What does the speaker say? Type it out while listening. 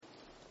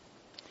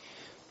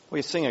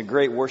We sing a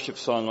great worship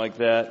song like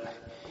that.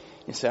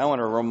 You say, I want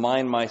to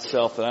remind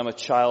myself that I'm a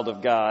child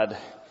of God.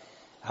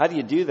 How do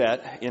you do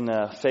that in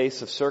the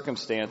face of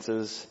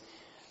circumstances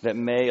that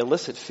may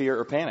elicit fear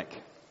or panic?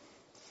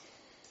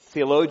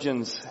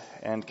 Theologians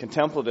and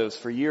contemplatives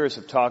for years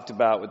have talked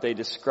about what they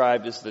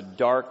described as the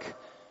dark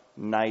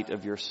night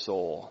of your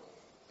soul.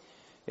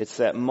 It's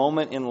that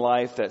moment in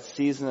life, that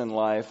season in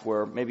life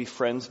where maybe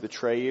friends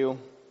betray you,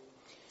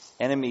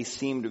 enemies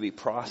seem to be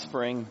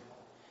prospering,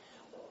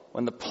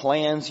 when the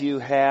plans you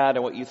had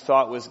and what you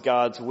thought was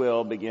God's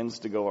will begins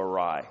to go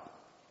awry.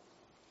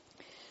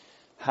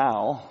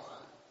 How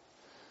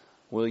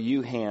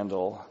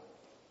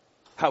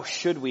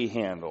should we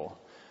handle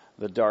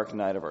the dark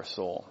night of our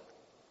soul?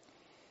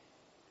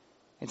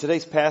 In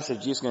today's passage,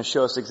 Jesus is going to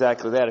show us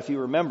exactly that. If you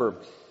remember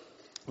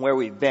where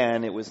we've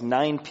been, it was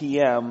 9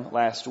 p.m.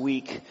 last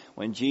week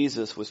when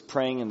Jesus was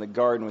praying in the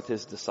garden with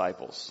his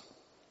disciples.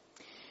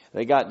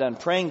 They got done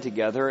praying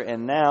together,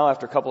 and now,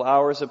 after a couple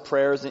hours of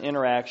prayers and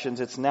interactions,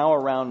 it's now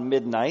around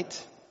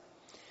midnight.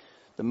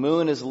 The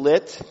moon is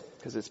lit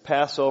because it's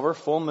Passover,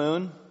 full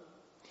moon.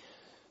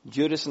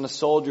 Judas and the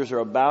soldiers are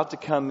about to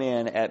come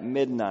in at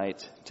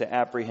midnight to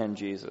apprehend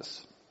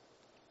Jesus.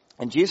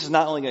 And Jesus is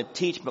not only going to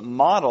teach, but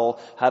model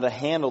how to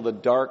handle the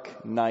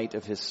dark night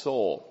of his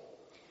soul.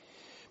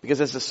 Because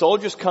as the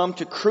soldiers come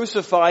to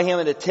crucify him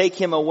and to take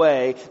him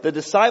away, the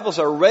disciples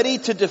are ready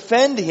to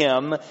defend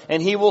him,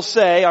 and he will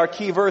say, our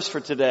key verse for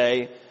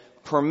today,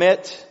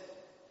 permit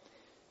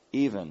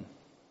even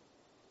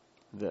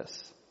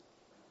this.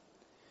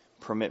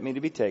 Permit me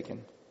to be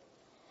taken.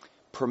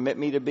 Permit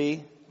me to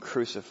be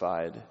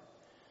crucified.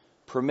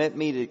 Permit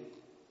me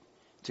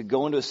to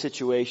go into a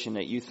situation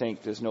that you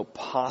think there's no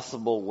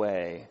possible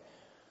way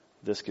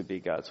this could be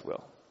God's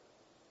will.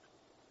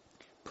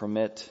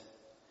 Permit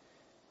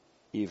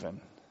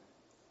even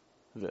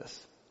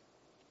this.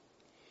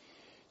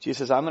 Jesus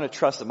says, I'm going to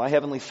trust that my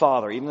Heavenly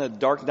Father, even in the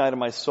dark night of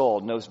my soul,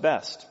 knows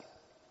best.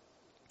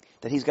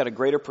 That He's got a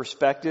greater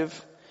perspective.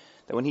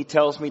 That when He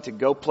tells me to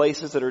go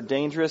places that are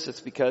dangerous,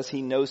 it's because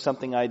He knows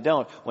something I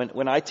don't.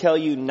 When I tell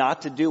you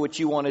not to do what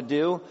you want to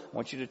do, I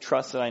want you to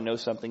trust that I know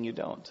something you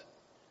don't.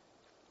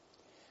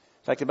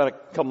 In fact, about a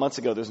couple months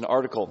ago, there's an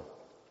article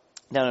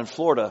down in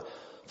Florida.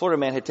 A Florida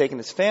man had taken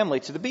his family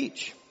to the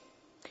beach.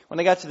 When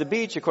they got to the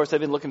beach, of course,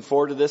 they've been looking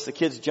forward to this. The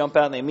kids jump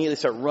out and they immediately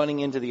start running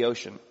into the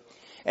ocean.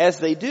 As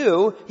they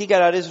do, he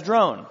got out his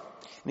drone. And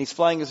he's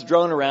flying his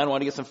drone around,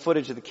 wanting to get some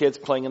footage of the kids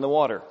playing in the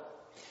water.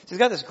 So he's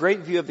got this great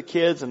view of the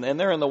kids, and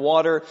they're in the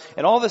water.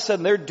 And all of a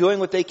sudden, they're doing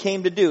what they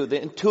came to do.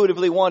 They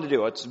intuitively want to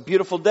do. It's a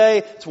beautiful day.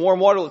 It's warm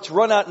water. Let's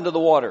run out into the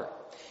water.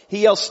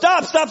 He yells,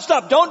 stop, stop,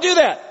 stop. Don't do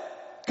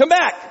that. Come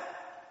back.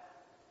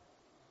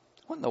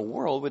 What in the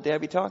world would Dad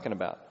be talking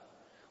about?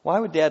 Why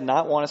would Dad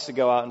not want us to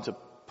go out into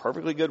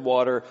perfectly good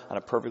water on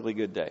a perfectly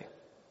good day?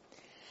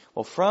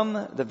 Well,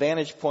 from the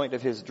vantage point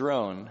of his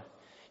drone,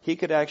 he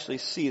could actually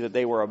see that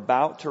they were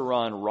about to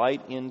run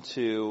right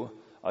into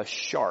a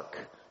shark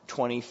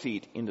 20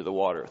 feet into the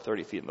water,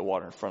 30 feet in the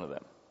water in front of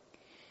them.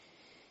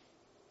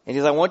 And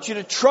he's like, I want you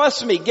to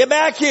trust me. Get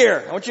back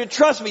here. I want you to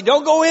trust me.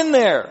 Don't go in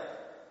there.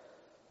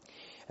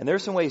 And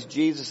there's some ways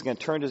Jesus is going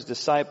to turn to his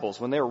disciples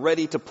when they're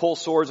ready to pull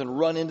swords and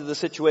run into the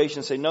situation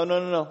and say,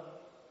 no.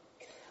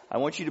 I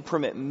want you to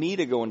permit me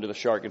to go into the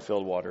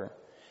shark-filled water,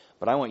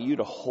 but I want you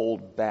to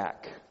hold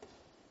back.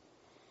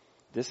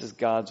 This is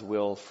God's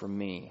will for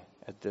me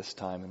at this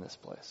time in this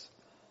place.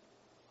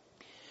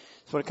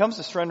 So when it comes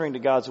to surrendering to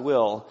God's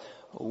will,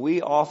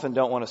 we often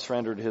don't want to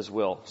surrender to His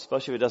will,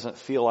 especially if it doesn't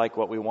feel like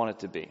what we want it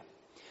to be.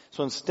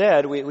 So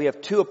instead, we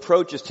have two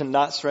approaches to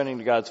not surrendering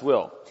to God's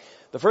will.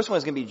 The first one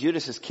is going to be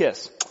Judas's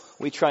kiss.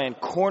 We try and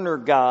corner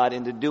God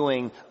into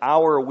doing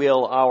our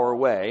will our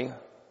way.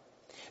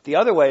 The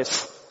other way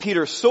is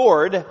Peter's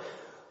sword.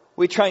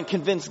 We try and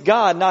convince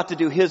God not to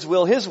do His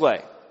will His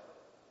way.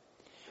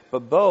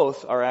 But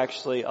both are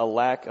actually a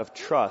lack of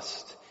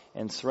trust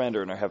and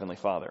surrender in our Heavenly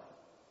Father.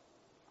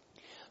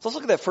 So let's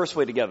look at that first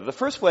way together. The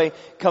first way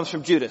comes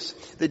from Judas.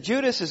 That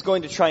Judas is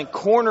going to try and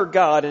corner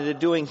God into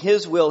doing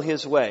His will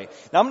His way.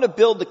 Now I'm going to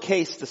build the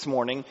case this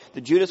morning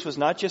that Judas was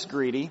not just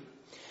greedy.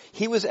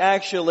 He was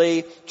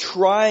actually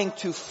trying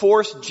to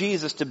force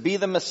Jesus to be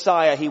the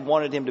Messiah He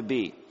wanted Him to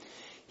be.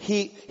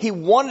 He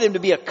wanted Him to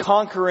be a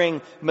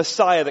conquering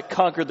Messiah that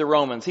conquered the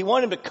Romans. He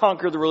wanted Him to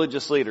conquer the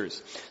religious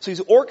leaders. So He's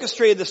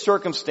orchestrated the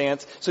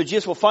circumstance so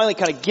Jesus will finally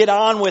kind of get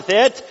on with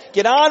it.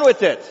 Get on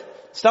with it.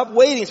 Stop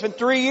waiting. It's been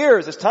 3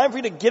 years. It's time for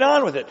you to get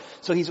on with it.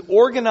 So He's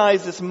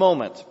organized this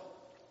moment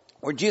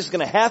where Jesus is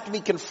going to have to be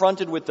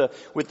confronted with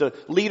the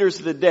leaders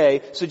of the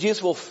day. So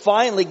Jesus will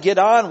finally get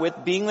on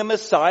with being the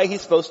Messiah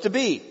He's supposed to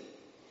be.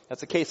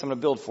 That's the case I'm going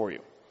to build for you.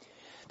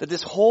 That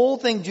this whole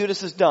thing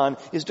Judas has done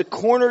is to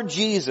corner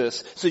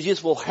Jesus so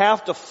Jesus will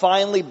have to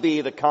finally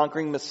be the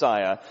conquering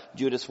Messiah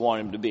Judas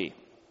wanted Him to be.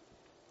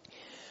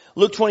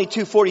 Luke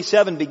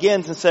 22:47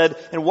 begins and said,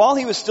 and while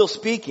He was still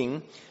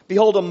speaking,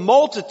 behold, a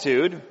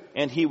multitude,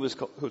 and who was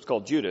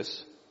called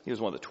Judas, he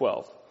was one of the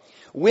 12,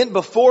 went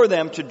before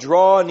them to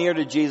draw near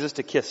to Jesus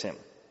to kiss Him.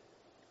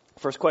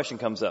 First question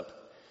comes up.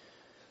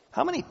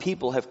 How many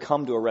people have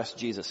come to arrest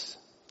Jesus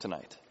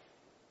tonight?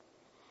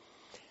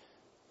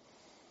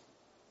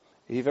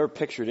 If you've ever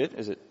pictured it,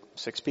 is it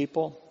 6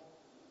 people?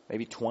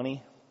 Maybe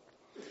 20?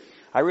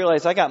 I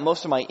realize I got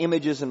most of my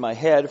images in my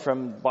head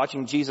from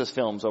watching Jesus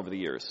films over the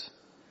years.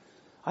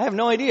 I have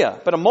no idea.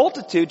 But a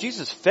multitude,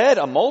 Jesus fed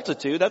a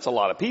multitude, that's a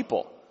lot of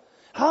people.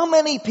 How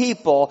many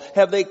people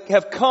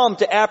have come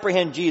to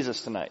apprehend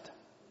Jesus tonight?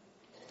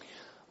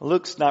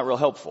 Luke's not real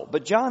helpful,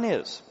 but John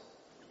is.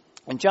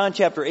 In John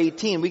chapter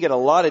 18, we get a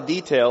lot of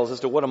details as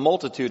to what a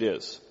multitude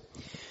is.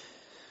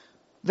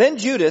 Then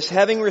Judas,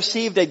 having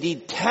received a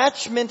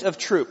detachment of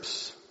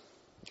troops.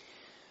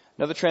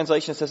 Another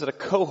translation says it a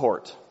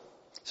cohort.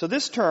 So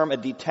this term, a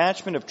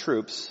detachment of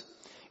troops,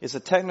 is a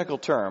technical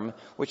term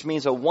which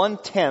means a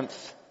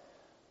 1/10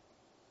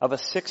 of a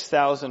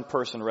 6,000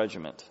 person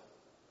regiment.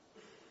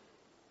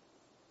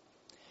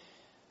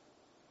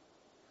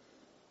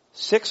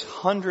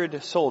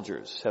 600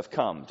 soldiers have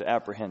come to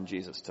apprehend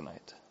Jesus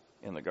tonight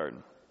in the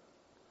garden.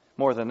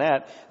 More than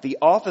that, the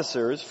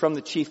officers from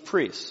the chief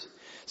priests.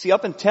 See,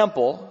 up in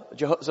temple,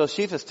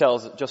 Josephus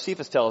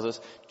tells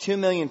us 2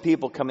 million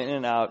people come in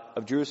and out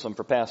of Jerusalem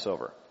for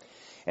Passover.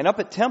 And up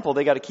at temple,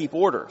 they got to keep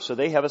order, so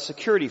they have a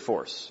security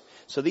force.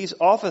 So these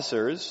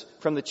officers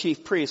from the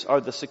chief priests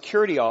are the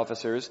security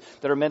officers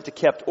that are meant to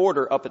keep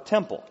order up at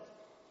temple.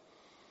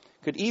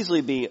 Could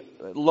easily be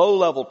low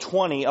level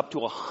 20 up to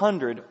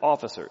 100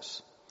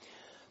 officers.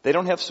 They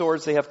don't have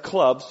swords, they have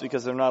clubs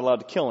because they're not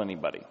allowed to kill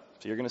anybody.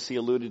 So you're going to see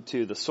alluded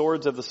to the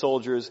swords of the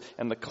soldiers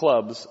and the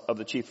clubs of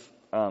the chief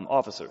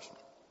officers.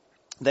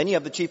 Then you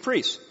have the chief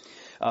priests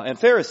and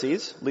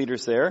Pharisees,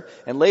 leaders there.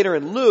 And later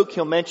in Luke,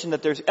 he'll mention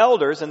that there's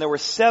elders, and there were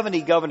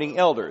 70 governing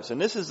elders. And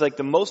this is like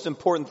the most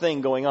important thing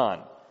going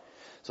on.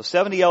 So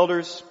 70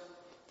 elders,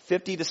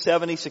 50 to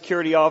 70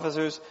 security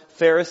officers,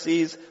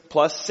 Pharisees,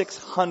 plus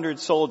 600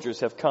 soldiers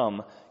have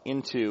come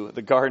into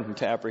the garden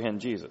to apprehend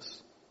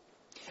Jesus.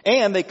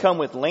 And they come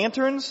with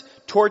lanterns,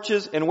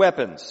 torches, and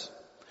weapons.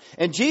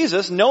 And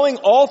Jesus, knowing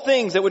all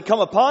things that would come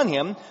upon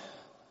him,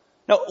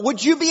 now,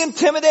 would you be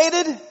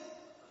intimidated?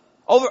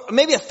 Over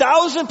maybe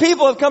 1,000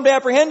 people have come to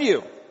apprehend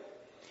you.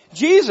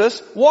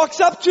 Jesus walks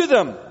up to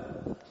them.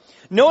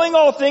 Knowing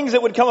all things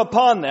that would come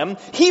upon them,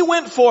 he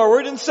went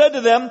forward and said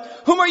to them,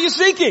 "Whom are you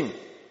seeking?"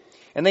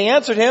 And they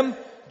answered him,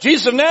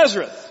 "Jesus of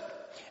Nazareth."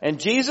 And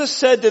Jesus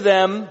said to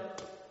them,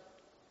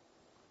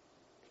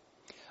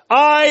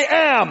 "I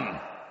am."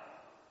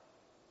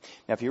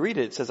 Now, if you read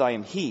it, it says, "I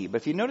am he." But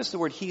if you notice the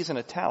word "he" is in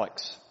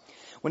italics.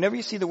 Whenever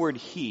you see the word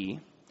 "he,"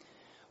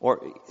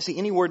 or see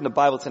any word in the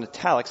Bible that's in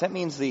italics, that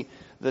means the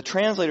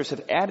translators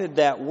have added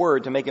that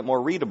word to make it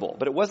more readable,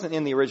 but it wasn't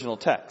in the original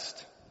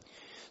text.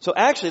 So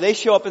actually they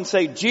show up and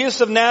say, "Jesus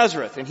of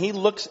Nazareth," and he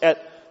looks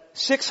at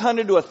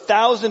 600 to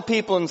 1,000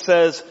 people and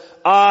says,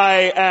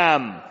 "I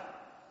am."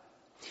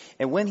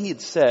 And when he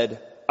had said,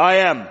 "I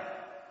am,"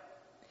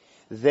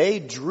 they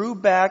drew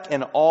back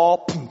and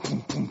all boom,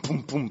 boom, boom,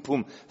 boom, boom,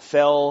 boom,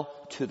 fell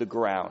to the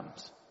ground.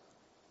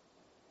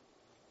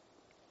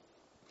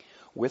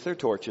 With their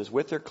torches,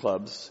 with their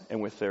clubs,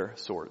 and with their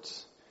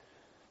swords.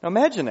 Now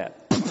imagine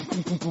that.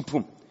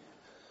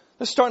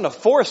 They're starting a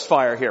forest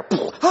fire here.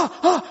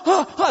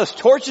 There's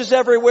torches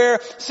everywhere.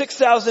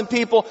 6,000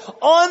 people.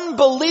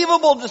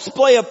 Unbelievable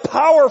display of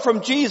power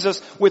from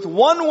Jesus with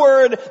one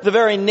word, the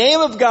very name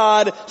of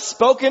God,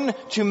 spoken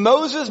to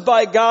Moses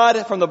by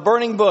God from the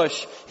burning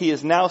bush. He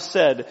has now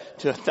said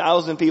to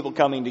 1,000 people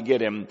coming to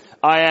get him,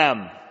 "I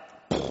am."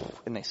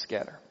 And they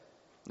scatter.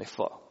 They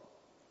flow.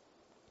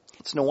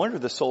 It's no wonder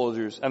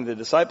the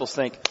disciples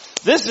think,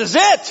 "This is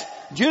it!"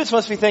 Judas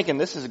must be thinking,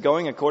 this is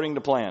going according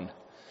to plan.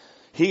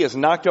 He has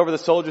knocked over the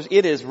soldiers.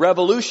 It is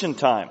revolution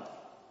time.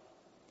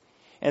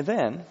 And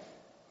then,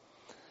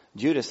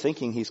 Judas,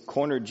 thinking he's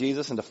cornered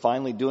Jesus into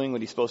finally doing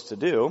what he's supposed to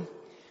do,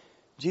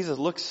 Jesus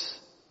looks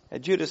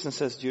at Judas and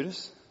says,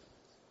 "Judas,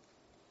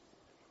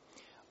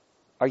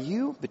 are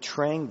you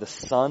betraying the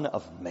Son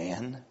of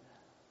Man?"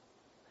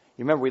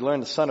 You remember we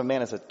learned the Son of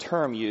Man is a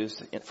term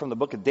used from the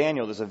book of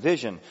Daniel. There's a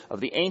vision of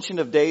the Ancient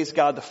of Days,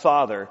 God the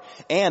Father,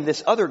 and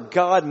this other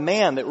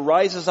God-man that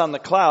rises on the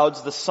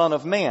clouds, the Son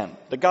of Man,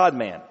 the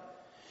God-man.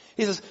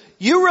 He says,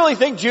 "You really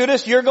think,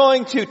 Judas, you're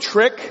going to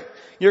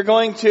you're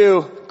going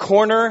to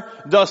corner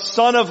the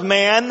Son of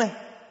Man,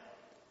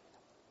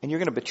 and you're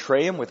going to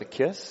betray him with a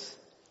kiss?"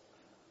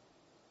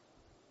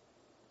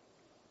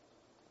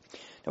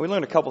 Now we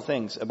learned a couple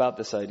things about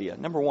this idea.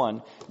 Number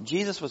one,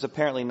 Jesus was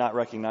apparently not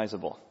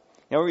recognizable.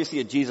 Now, whenever you see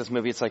a Jesus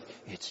movie, it's like,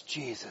 it's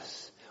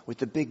Jesus with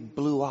the big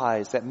blue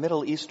eyes, that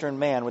Middle Eastern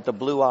man with the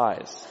blue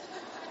eyes.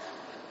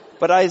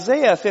 But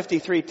Isaiah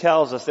 53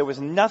 tells us there was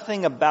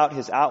nothing about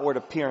his outward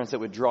appearance that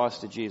would draw us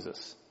to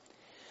Jesus.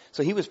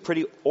 So he was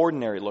pretty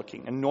ordinary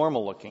looking and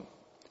normal looking.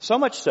 So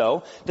much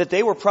so that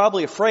they were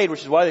probably afraid,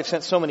 which is why they've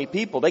sent so many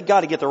people. They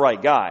got to get the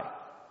right guy.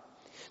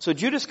 So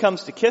Judas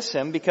comes to kiss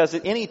him because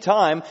at any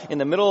time in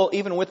the middle,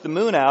 even with the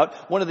moon out,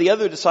 one of the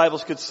other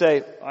disciples could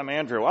say, "I'm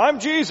Andrew. I'm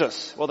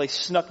Jesus." Well, they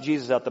snuck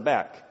Jesus out the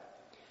back.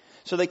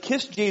 So they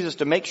kissed Jesus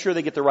to make sure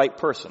they get the right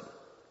person.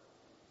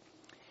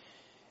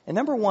 And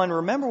number one,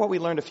 remember what we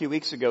learned a few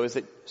weeks ago is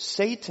that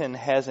Satan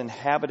has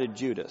inhabited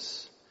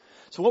Judas.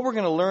 So what we're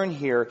going to learn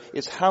here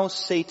is how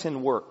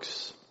Satan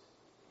works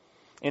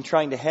in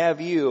trying to have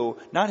you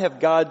not have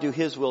God do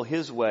his will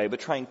his way, but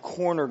try and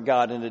corner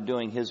God into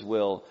doing his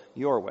will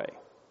your way.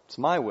 It's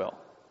my will.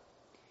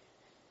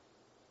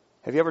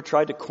 Have you ever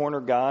tried to corner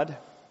God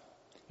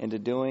into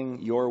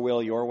doing your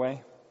will your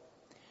way?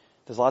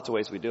 There's lots of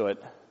ways we do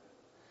it.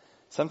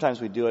 Sometimes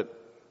we do it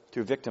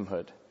through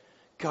victimhood.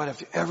 God,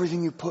 after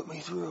everything you put me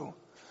through,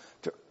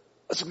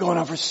 it's been going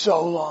on for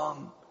so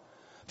long.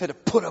 I've had to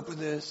put up with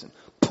this and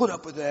put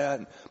up with that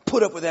and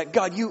put up with that.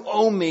 God, you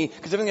owe me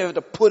because everything I have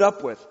to put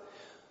up with.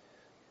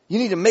 You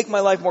need to make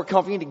my life more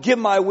comfortable. You need to give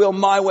my will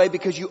my way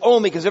because you owe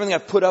me because everything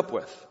I've put up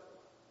with.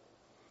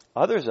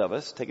 Others of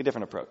us take a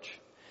different approach.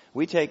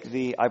 We take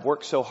I've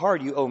worked so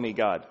hard, you owe me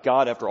God.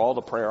 God, after all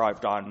the prayer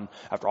I've done,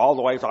 after all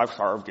the ways I've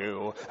served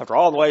you, after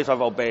all the ways I've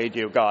obeyed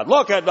you, God,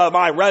 look at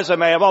my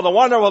resume of all the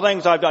wonderful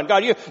things I've done.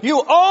 God,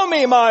 you owe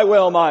me my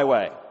will my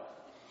way.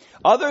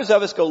 Others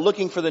of us go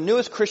looking for the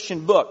newest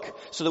Christian book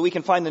so that we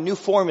can find the new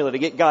formula to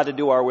get God to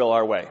do our will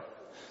our way.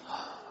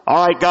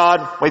 All right,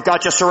 God, we've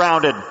got you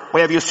surrounded.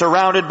 We have you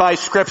surrounded by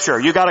Scripture.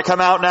 You got to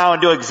come out now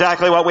and do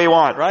exactly what we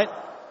want, right?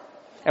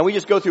 And we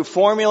just go through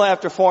formula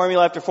after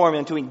formula after formula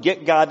until we can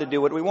get God to do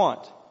what we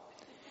want.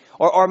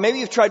 Or maybe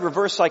you've tried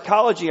reverse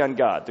psychology on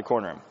God to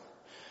corner him.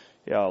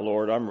 Yeah,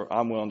 Lord,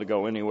 I'm willing to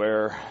go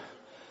anywhere,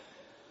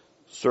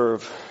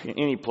 serve in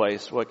any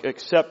place,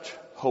 except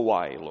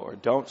Hawaii,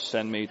 Lord. Don't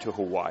send me to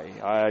Hawaii.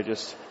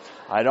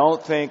 I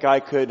don't think I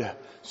could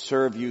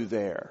serve you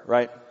there,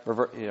 right?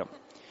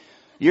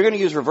 You're going to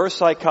use reverse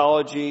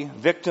psychology,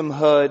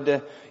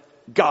 victimhood,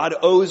 God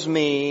owes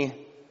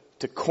me,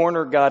 to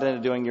corner God into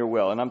doing your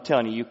will. And I'm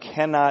telling you, you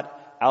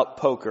cannot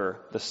outpoker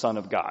the Son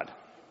of God.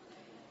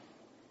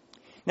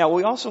 Now, what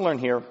we also learn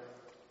here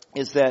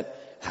is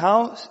that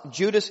how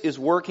Judas is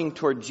working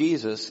toward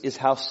Jesus is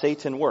how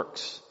Satan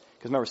works.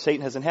 Because remember,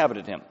 Satan has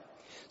inhabited him.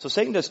 So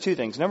Satan does two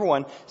things. Number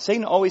one,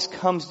 Satan always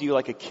comes to you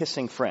like a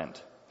kissing friend.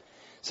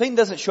 Satan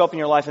doesn't show up in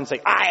your life and say,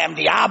 I am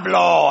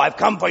Diablo, I've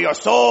come for your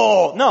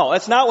soul. No,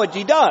 that's not what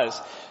he does.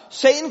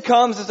 Satan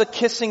comes as a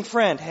kissing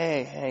friend.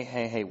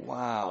 Hey,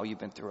 wow, you've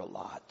been through a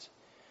lot.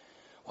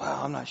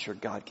 Wow, I'm not sure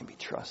God can be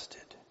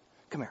trusted.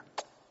 Come here.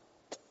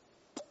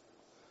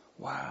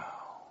 Wow.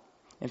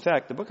 In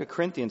fact, the book of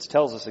Corinthians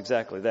tells us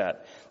exactly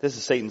that. This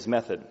is Satan's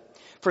method.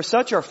 For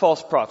such are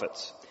false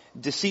prophets,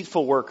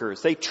 deceitful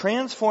workers. They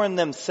transform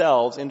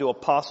themselves into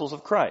apostles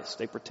of Christ.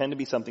 They pretend to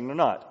be something they're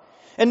not.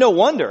 And no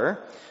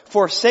wonder,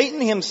 for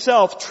Satan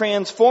himself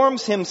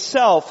transforms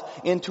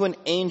himself into an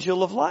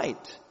angel of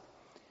light.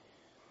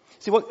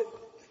 See, what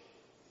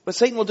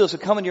Satan will do is he'll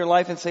come into your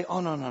life and say,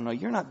 oh, no,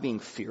 you're not being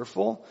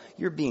fearful.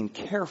 You're being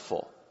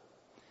careful.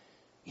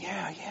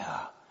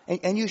 Yeah.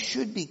 And you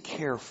should be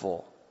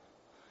careful.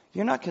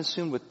 You're not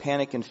consumed with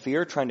panic and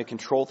fear, trying to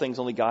control things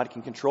only God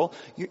can control.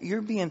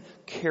 You're being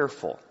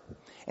careful.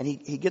 And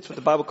he gets what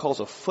the Bible calls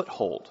a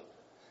foothold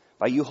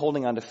by you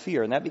holding on to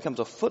fear. And that becomes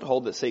a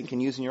foothold that Satan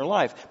can use in your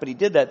life. But he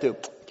did that through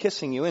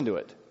kissing you into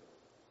it.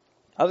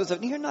 Others say,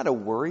 you're not a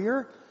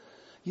worrier.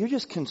 You're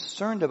just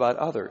concerned about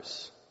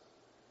others.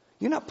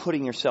 You're not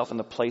putting yourself in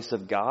the place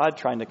of God,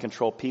 trying to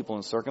control people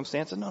and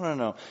circumstances.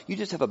 No. You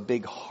just have a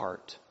big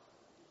heart.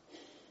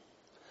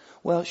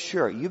 Well,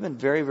 sure, you've been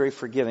very, very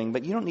forgiving,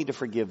 but you don't need to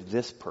forgive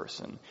this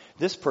person.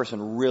 This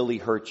person really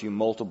hurt you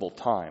multiple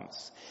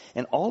times.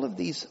 And all of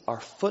these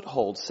are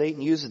footholds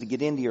Satan uses to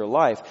get into your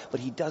life, but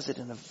he does it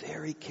in a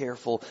very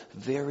careful,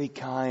 very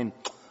kind,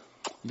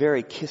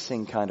 very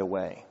kissing kind of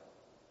way.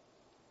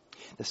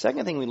 The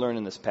second thing we learn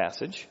in this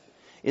passage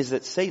is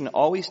that Satan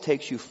always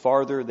takes you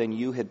farther than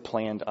you had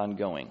planned on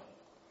going.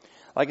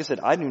 Like I said,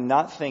 I do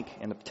not think,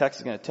 and the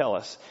text is going to tell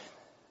us,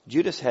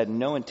 Judas had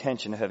no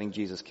intention of having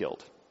Jesus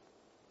killed.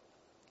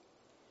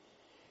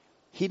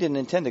 He didn't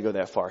intend to go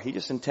that far. He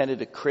just intended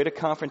to create a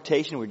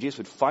confrontation where Jesus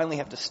would finally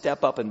have to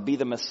step up and be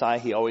the Messiah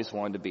he always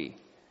wanted to be.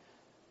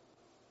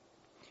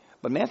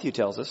 But Matthew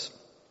tells us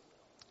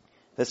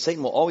that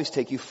Satan will always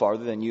take you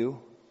farther than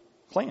you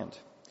planned.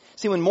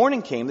 See, when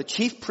morning came, the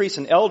chief priests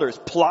and elders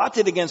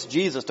plotted against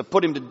Jesus to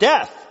put him to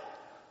death.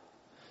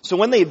 So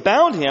when they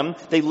bound him,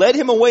 they led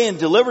him away and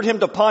delivered him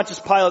to Pontius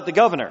Pilate the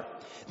governor.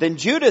 Then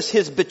Judas,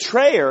 his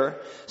betrayer,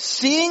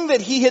 seeing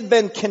that he had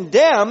been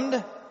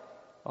condemned,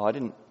 I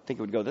didn't think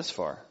it would go this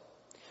far,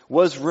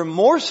 was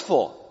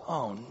remorseful.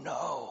 Oh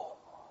no.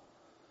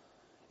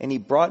 And he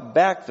brought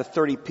back the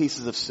 30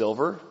 pieces of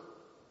silver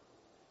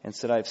and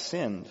said, I've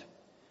sinned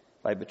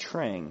by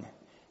betraying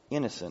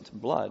innocent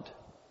blood.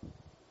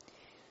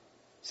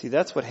 See,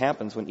 that's what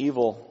happens when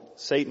evil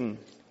Satan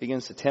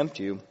begins to tempt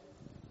you.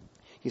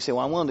 You say,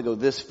 well, I'm willing to go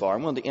this far.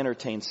 I'm willing to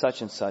entertain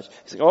such and such.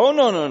 He's like, oh,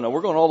 no.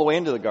 We're going all the way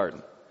into the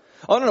garden.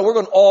 Oh, no, we're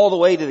going all the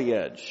way to the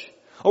edge.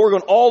 Oh, we're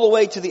going all the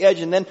way to the edge.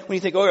 And then when you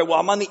think, okay, well,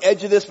 I'm on the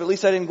edge of this, but at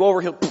least I didn't go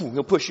over, he'll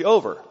push you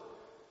over.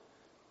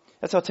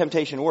 That's how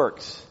temptation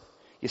works.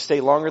 You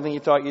stay longer than you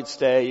thought you'd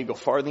stay. You go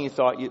farther than you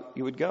thought you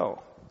would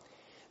go.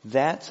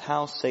 That's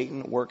how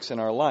Satan works in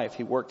our life.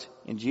 He worked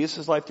in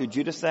Jesus' life through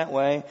Judas that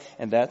way,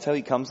 and that's how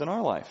he comes in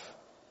our life.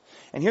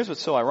 And here's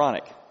what's so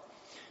ironic.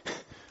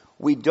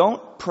 We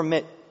don't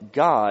permit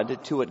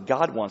God to what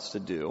God wants to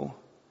do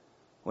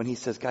when he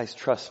says, guys,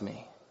 trust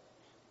me.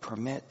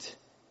 Permit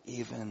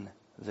even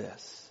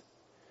this.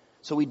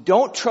 So we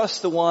don't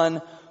trust the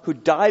one who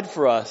died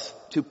for us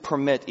to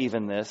permit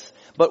even this,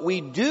 but we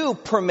do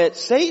permit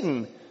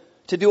Satan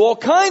to do all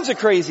kinds of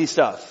crazy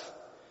stuff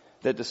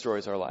that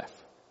destroys our life.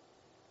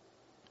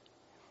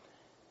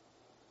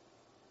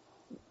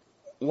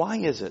 Why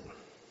is it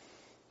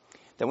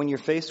that when you're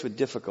faced with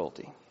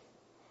difficulty,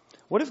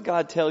 what if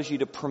God tells you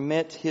to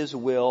permit his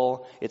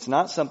will? It's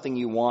not something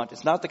you want.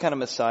 It's not the kind of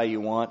Messiah you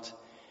want.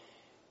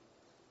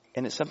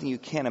 And it's something you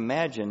can't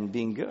imagine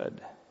being good.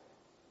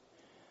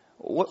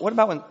 What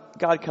about when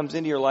God comes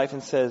into your life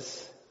and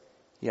says,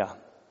 yeah,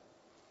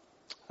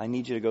 I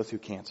need you to go through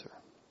cancer.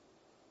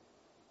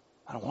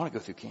 I don't want to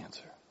go through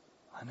cancer.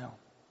 I know.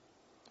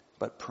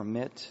 But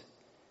permit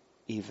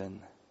even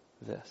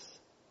this.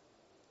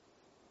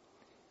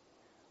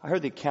 I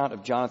heard the account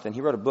of Jonathan.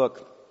 He wrote a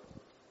book.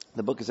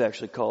 The book is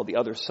actually called The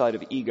Other Side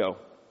of Ego.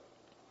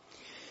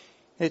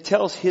 It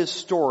tells his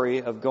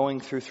story of going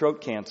through throat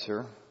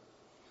cancer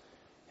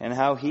and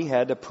how he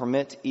had to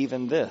permit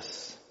even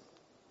this.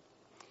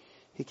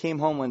 He came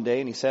home one day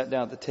and he sat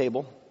down at the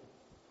table.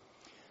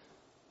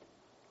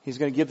 He's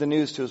going to give the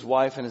news to his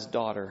wife and his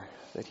daughter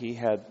that he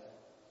had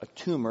a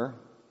tumor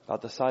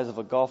about the size of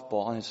a golf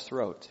ball on his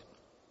throat.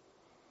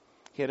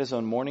 He had his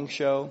own morning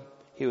show.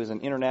 He was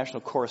an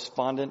international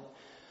correspondent,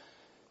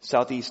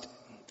 Southeast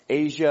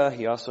Asia.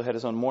 He also had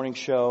his own morning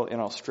show in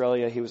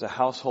Australia. He was a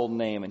household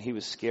name, and he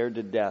was scared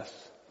to death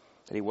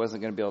that he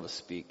wasn't going to be able to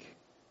speak.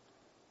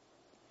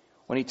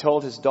 When he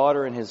told his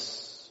daughter and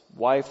his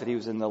wife that he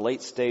was in the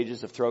late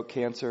stages of throat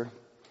cancer,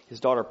 his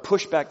daughter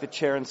pushed back the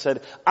chair and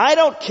said, I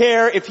don't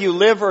care if you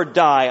live or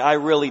die. I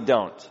really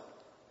don't.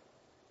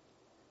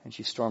 And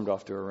she stormed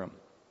off to her room.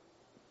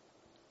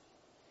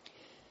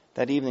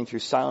 That evening, through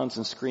silence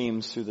and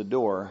screams through the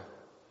door,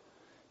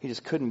 he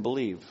just couldn't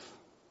believe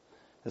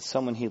that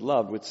someone he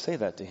loved would say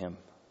that to him.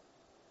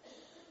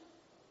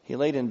 He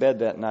laid in bed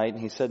that night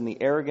and he said, in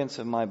the arrogance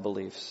of my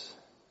beliefs,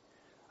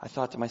 I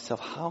thought to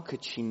myself, how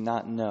could she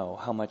not know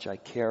how much I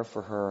care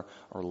for her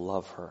or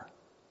love her?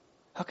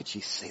 How could she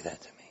say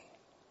that to me?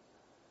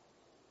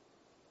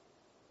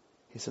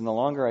 He said, the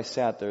longer I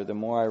sat there, the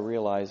more I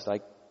realized I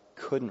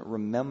couldn't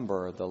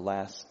remember the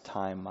last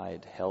time I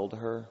had held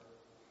her,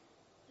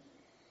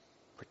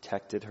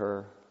 protected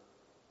her.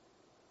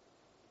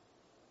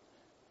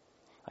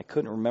 I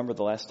couldn't remember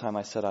the last time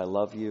I said I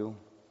love you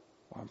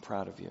or I'm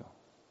proud of you.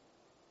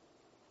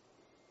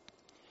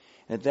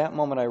 And at that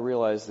moment I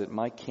realized that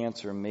my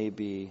cancer may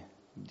be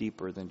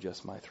deeper than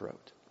just my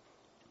throat.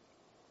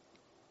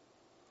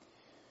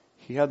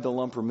 He had the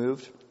lump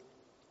removed.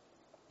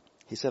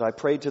 He said, I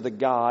prayed to the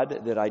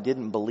God that I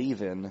didn't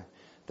believe in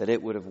that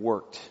it would have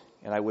worked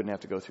and I wouldn't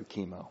have to go through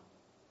chemo.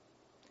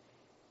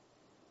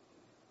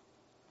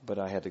 But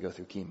I had to go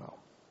through chemo.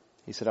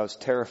 He said, I was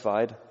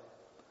terrified.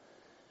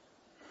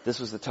 This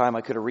was the time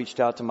I could have reached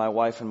out to my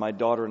wife and my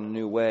daughter in a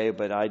new way,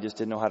 but I just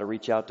didn't know how to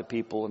reach out to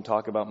people and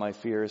talk about my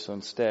fears. So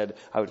instead,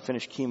 I would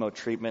finish chemo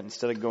treatment.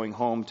 Instead of going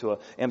home to an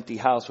empty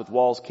house with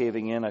walls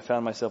caving in, I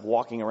found myself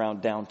walking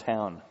around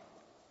downtown. And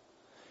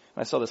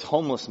I saw this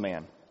homeless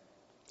man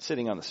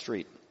sitting on the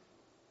street.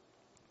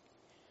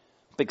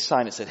 Big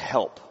sign that said,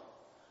 help.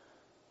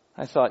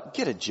 I thought,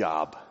 get a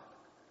job.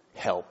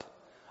 Help.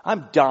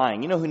 I'm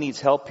dying. You know who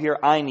needs help here?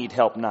 I need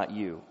help, not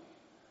you.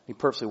 He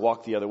purposely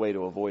walked the other way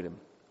to avoid him.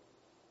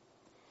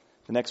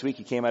 The next week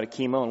he came out of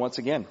chemo and once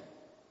again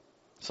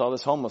saw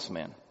this homeless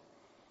man.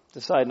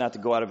 Decided not to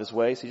go out of his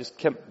way, so he just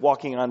kept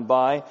walking on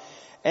by.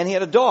 And he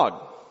had a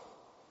dog.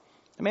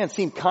 The man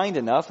seemed kind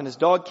enough, and his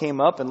dog came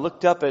up and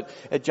looked up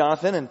at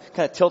Jonathan and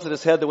kind of tilted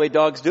his head the way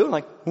dogs do. I'm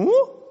like,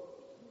 whoo?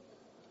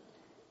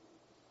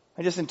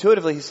 And just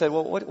intuitively he said,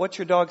 well, what's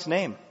your dog's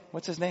name?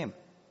 What's his name?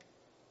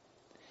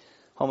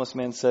 Homeless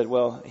man said,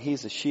 well,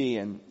 he's a she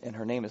and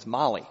her name is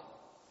Molly.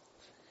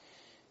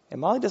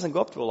 And Molly doesn't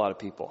go up to a lot of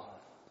people.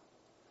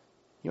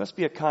 You must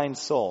be a kind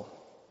soul.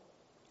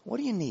 What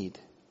do you need?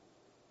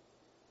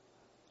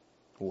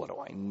 What do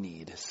I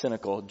need?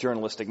 Cynical,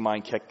 journalistic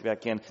mind kicked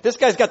back in. This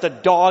guy's got the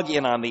dog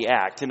in on the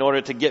act in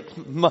order to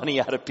get money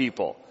out of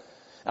people.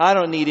 I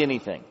don't need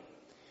anything.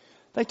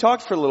 They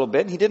talked for a little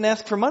bit and he didn't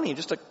ask for money.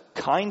 Just a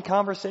kind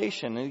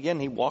conversation. And again,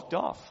 he walked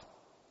off.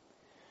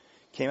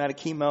 Came out of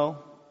chemo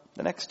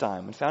the next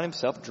time and found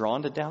himself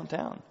drawn to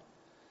downtown.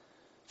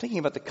 Thinking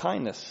about the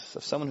kindness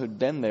of someone who'd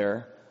been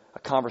there, a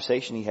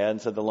conversation he had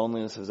and said the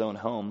loneliness of his own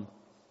home.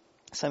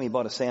 This time he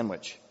bought a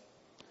sandwich.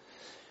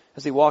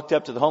 As he walked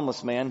up to the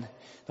homeless man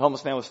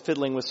was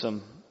fiddling with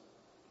some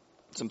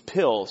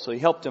pills. So he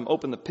helped him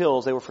open the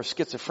pills. They were for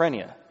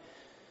schizophrenia.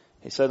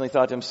 He suddenly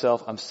thought to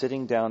himself, I'm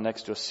sitting down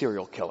next to a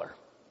serial killer.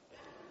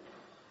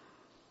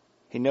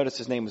 He noticed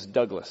his name was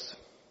Douglas.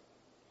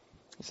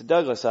 He said,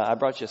 Douglas, I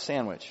brought you a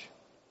sandwich.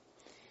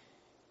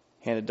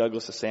 Handed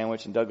Douglas a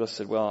sandwich, and Douglas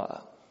said,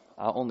 well,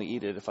 I'll only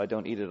eat it if I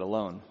don't eat it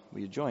alone.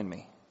 Will you join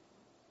me?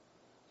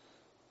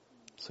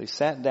 So he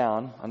sat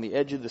down on the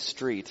edge of the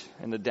street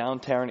in the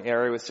downtown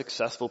area with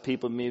successful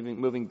people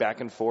moving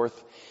back and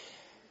forth.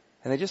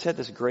 And they just had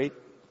this great,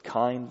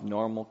 kind,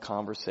 normal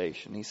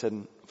conversation. He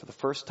said, for the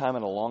first time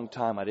in a long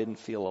time, I didn't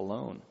feel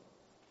alone.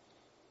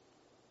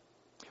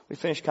 We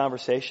finished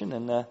conversation,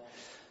 and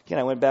again,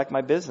 I went back to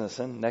my business.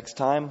 And next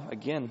time,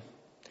 again,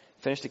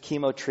 finished the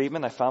chemo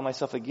treatment. I found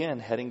myself again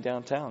heading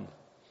downtown.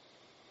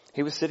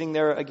 He was sitting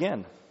there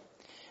again.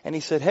 And he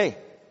said, hey,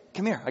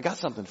 come here. I got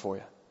something for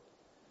you.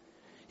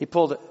 He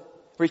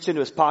reached into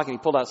his pocket. He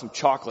pulled out some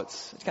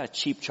chocolates. It's kind of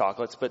cheap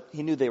chocolates, but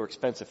he knew they were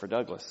expensive for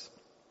Douglas.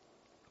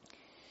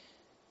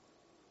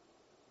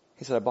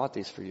 He said, I bought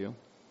these for you.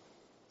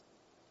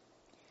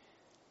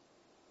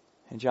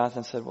 And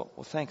Jonathan said, well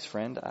thanks,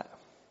 friend.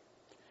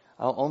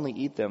 I'll only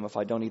eat them if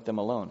I don't eat them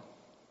alone.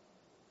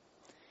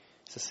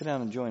 He said, sit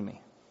down and join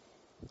me.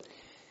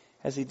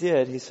 As he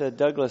did, he said,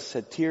 Douglas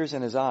had tears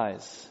in his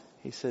eyes.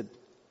 He said,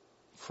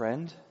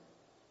 friend?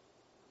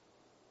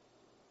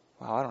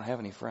 Wow, I don't have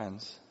any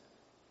friends.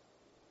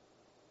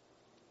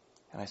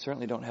 And I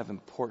certainly don't have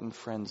important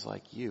friends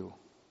like you.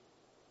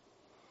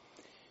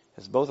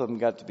 As both of them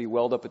got to be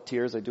welled up with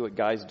tears, I do what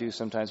guys do.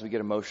 Sometimes we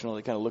get emotional.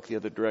 They kind of look the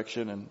other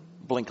direction and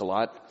blink a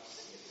lot.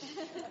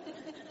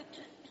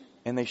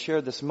 And they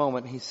shared this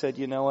moment. He said,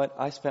 you know what?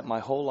 I spent my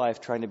whole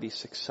life trying to be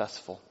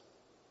successful.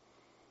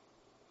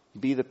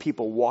 Be the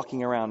people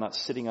walking around, not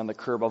sitting on the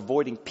curb,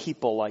 avoiding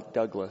people like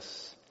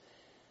Douglas.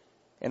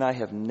 And I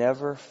have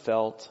never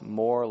felt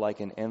more like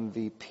an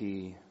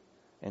MVP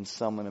and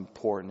someone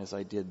important as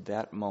I did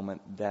that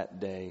moment, that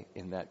day,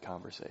 in that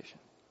conversation.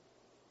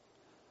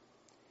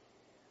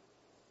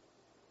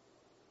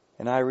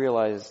 And I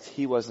realized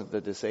he wasn't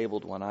the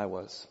disabled one, I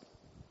was.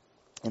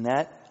 And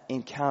that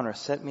encounter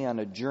set me on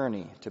a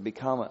journey to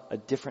become a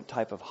different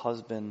type of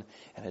husband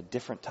and a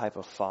different type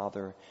of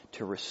father,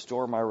 to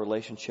restore my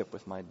relationship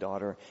with my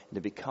daughter, and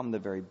to become the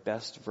very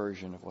best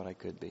version of what I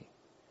could be.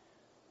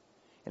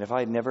 And if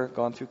I had never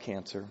gone through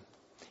cancer,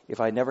 if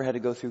I had never had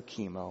to go through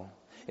chemo,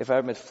 if I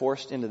had been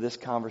forced into this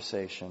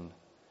conversation,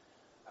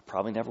 I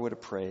probably never would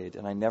have prayed,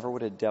 and I never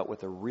would have dealt with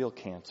the real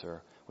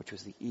cancer, which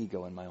was the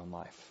ego in my own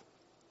life.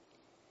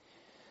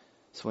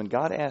 So when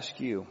God asks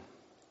you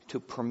to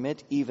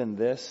permit even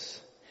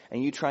this,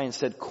 and you try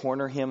instead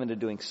corner him into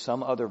doing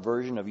some other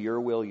version of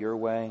your will, your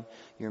way,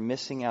 you're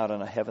missing out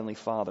on a heavenly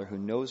Father who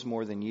knows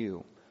more than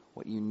you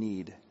what you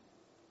need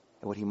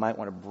and what he might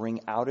want to bring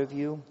out of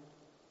you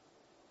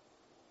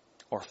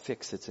or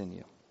fix that's in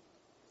you.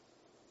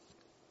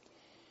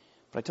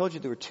 But I told you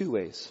there were two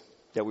ways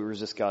that we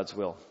resist God's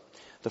will.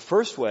 The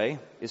first way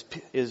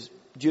is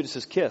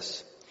Judas's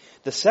kiss.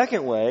 The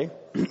second way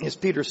is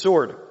Peter's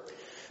sword.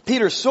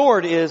 Peter's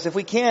sword is, if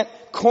we can't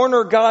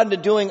corner God into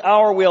doing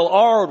our will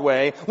our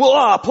way,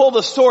 we'll pull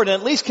the sword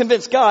and at least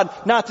convince God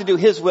not to do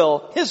his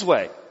will his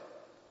way.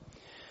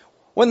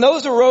 When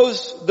those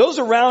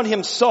around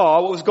him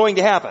saw what was going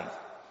to happen.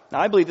 Now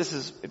I believe this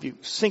is, if you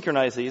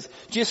synchronize these,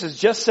 Jesus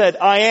just said,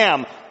 I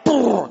am.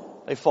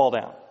 They fall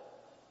down.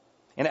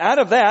 And out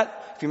of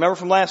that, if you remember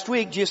from last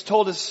week, Jesus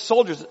told his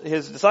soldiers,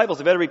 his disciples,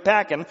 they better be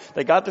packing.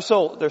 They got their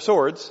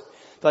swords.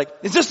 They're like,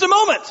 is this the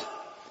moment?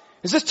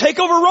 Is this take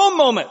over Rome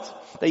moment?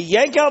 They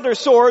yank out their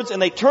swords and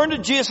they turn to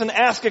Jesus and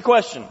ask a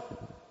question.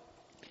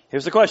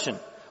 Here's the question.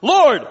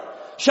 Lord,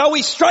 shall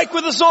we strike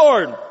with the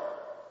sword?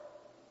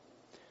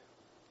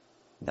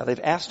 Now they've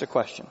asked a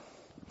question.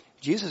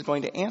 Jesus is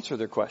going to answer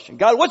their question.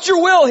 God, what's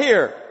your will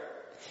here?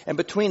 And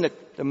between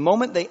the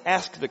moment they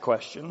ask the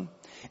question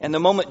and the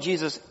moment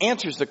Jesus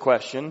answers the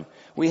question,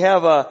 we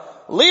have a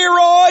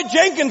Leroy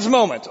Jenkins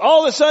moment.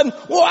 All of a sudden,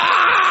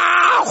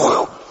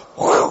 wow!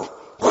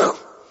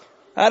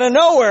 Out of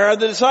nowhere,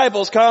 the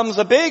disciples comes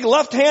a big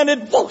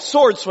left-handed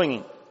sword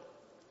swinging.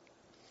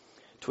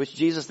 To which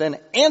Jesus then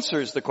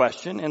answers the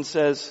question and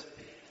says,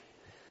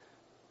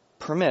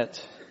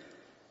 permit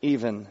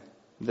even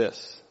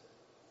this.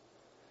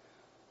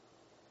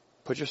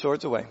 Put your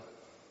swords away.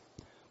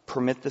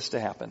 Permit this to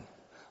happen.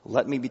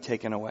 Let me be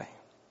taken away.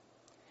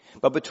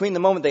 But between the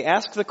moment they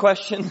ask the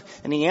question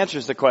and he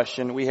answers the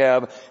question, we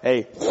have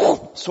a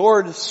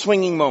sword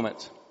swinging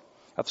moment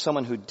of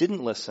someone who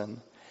didn't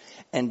listen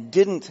and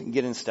didn't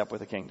get in step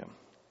with the kingdom.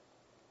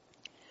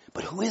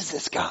 But who is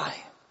this guy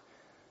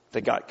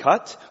that got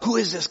cut? Who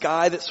is this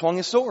guy that swung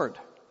his sword?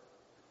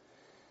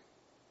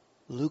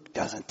 Luke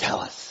doesn't tell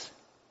us.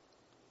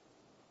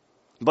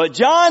 But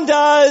John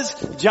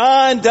does.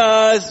 John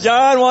does.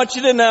 John wants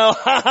you to know,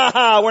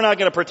 we're not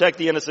going to protect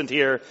the innocent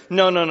here.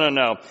 No.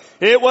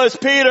 It was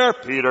Peter.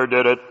 Peter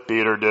did it.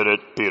 Peter did it.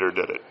 Peter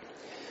did it.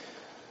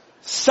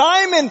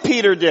 Simon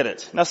Peter did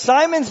it. Now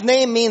Simon's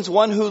name means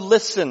one who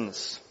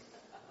listens.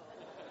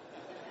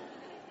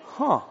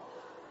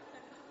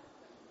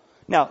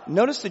 Now,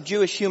 notice the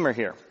Jewish humor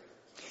here.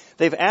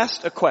 They've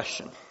asked a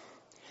question.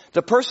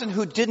 The person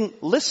who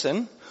didn't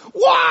listen,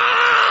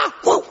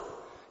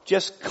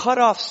 just cut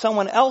off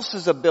someone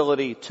else's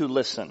ability to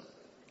listen.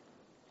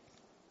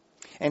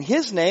 And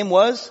his name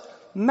was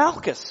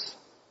Malchus.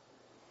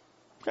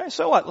 Okay,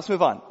 so what? Let's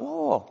move on.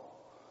 Oh,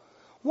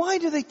 why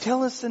do they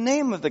tell us the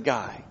name of the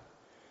guy?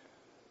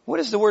 What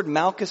does the word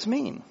Malchus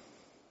mean?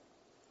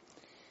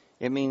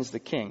 It means the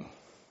king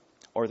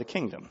or the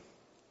kingdom.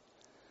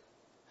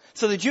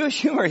 So the Jewish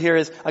humor here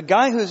is a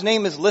guy whose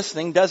name is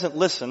listening doesn't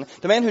listen.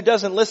 The man who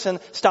doesn't listen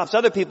stops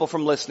other people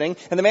from listening.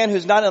 And the man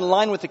who's not in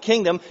line with the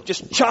kingdom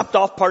just chopped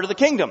off part of the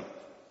kingdom.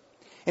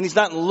 And he's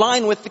not in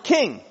line with the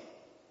king.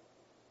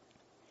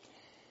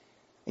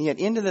 And yet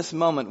into this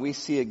moment we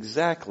see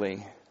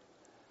exactly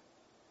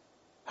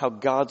how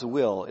God's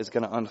will is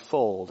going to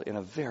unfold in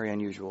a very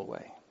unusual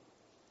way.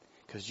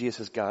 Because Jesus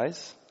says,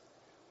 guys,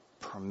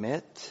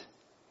 permit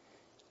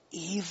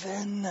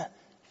even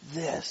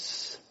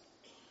this.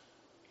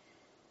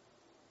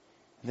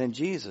 Then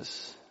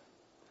Jesus,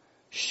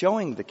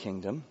 showing the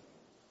kingdom,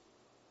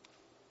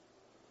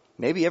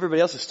 maybe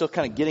everybody else is still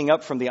kind of getting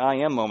up from the I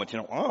am moment.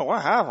 Oh,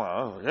 what happened?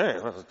 Oh, yeah,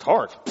 it was a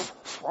tart.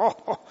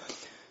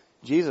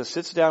 Jesus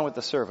sits down with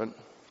the servant,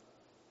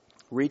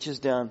 reaches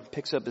down,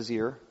 picks up his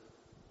ear.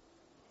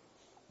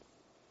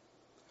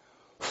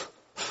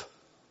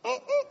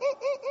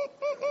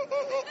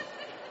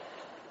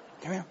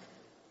 Come here.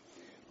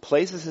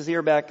 Places his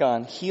ear back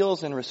on,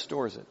 heals and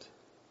restores it.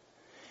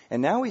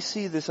 And now we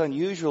see this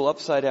unusual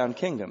upside down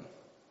kingdom.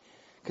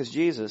 Because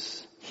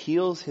Jesus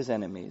heals his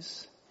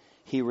enemies.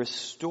 He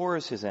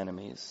restores his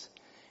enemies.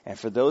 And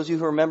for those of you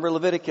who remember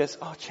Leviticus,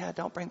 oh, Chad,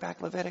 don't bring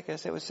back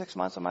Leviticus. It was 6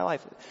 months of my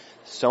life.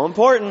 So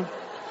important.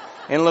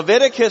 In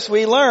Leviticus,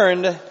 we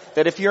learned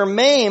that if you're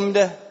maimed,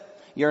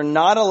 you're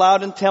not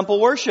allowed in temple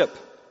worship.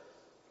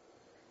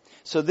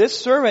 So this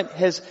servant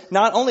has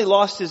not only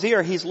lost his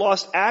ear, he's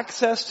lost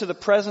access to the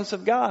presence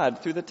of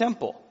God through the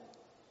temple.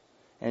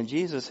 And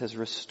Jesus has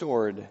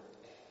restored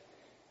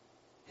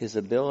his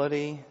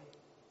ability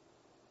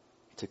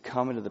to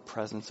come into the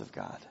presence of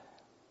God.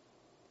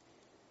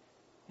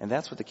 And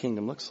that's what the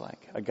kingdom looks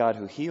like. A God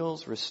who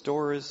heals,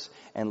 restores,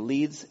 and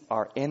leads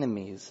our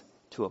enemies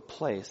to a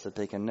place that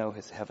they can know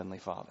his heavenly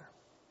Father.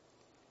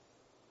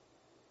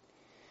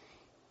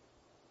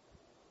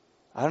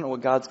 I don't know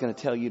what God's going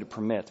to tell you to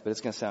permit, but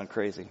it's going to sound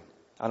crazy.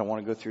 I don't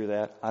want to go through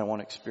that. I don't want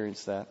to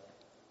experience that.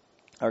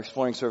 Our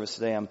exploring service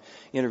today, I'm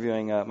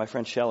interviewing my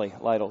friend Shelley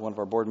Lytle, one of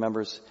our board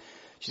members.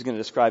 She's going to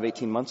describe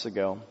 18 months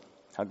ago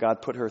how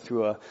God put her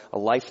through a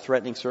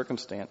life-threatening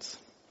circumstance,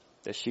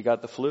 that she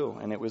got the flu,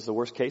 and it was the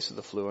worst case of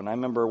the flu. And I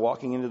remember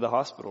walking into the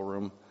hospital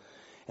room,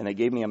 and they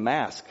gave me a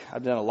mask.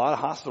 I've done a lot of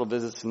hospital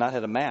visits and not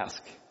had a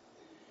mask.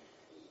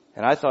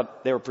 And I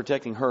thought they were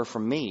protecting her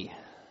from me.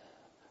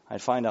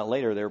 I'd find out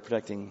later they were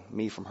protecting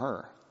me from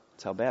her.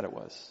 That's how bad it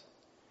was.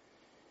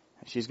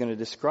 And she's going to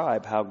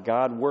describe how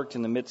God worked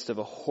in the midst of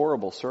a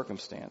horrible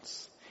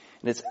circumstance.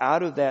 And it's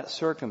out of that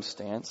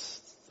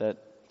circumstance that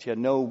she had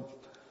no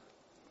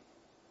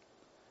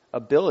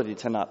ability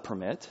to not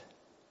permit.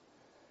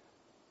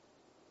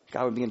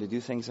 God would begin to do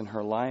things in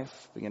her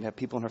life, begin to have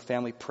people in her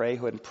family pray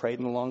who hadn't prayed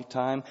in a long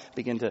time,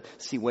 begin to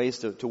see ways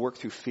to work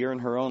through fear in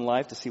her own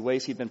life, to see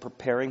ways he'd been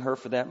preparing her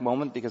for that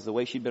moment because the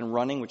way she'd been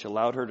running, which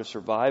allowed her to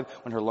survive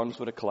when her lungs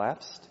would have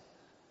collapsed.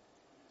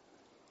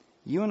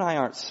 You and I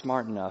aren't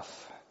smart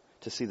enough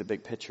to see the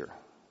big picture.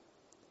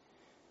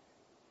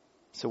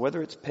 So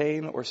whether it's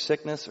pain or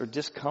sickness or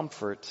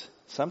discomfort,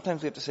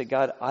 sometimes we have to say,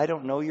 God, I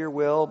don't know your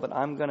will, but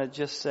I'm going to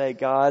just say,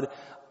 God,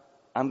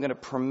 I'm going to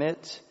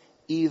permit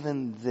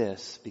even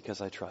this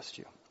because I trust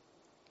you.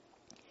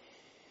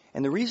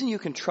 And the reason you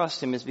can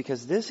trust him is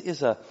because this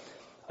is a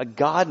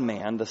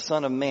God-man, the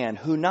Son of Man,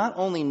 who not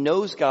only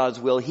knows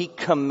God's will, he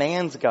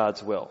commands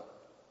God's will.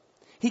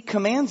 He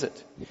commands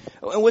it.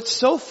 And what's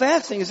so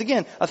fascinating is,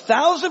 again,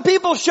 1,000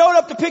 people showed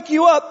up to pick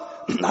you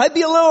up. I'd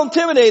be a little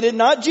intimidated,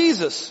 not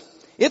Jesus.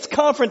 It's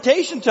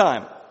confrontation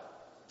time.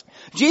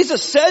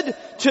 Jesus said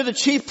to the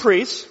chief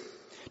priests,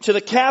 to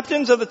the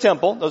captains of the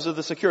temple, those are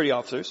the security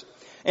officers,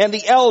 and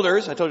the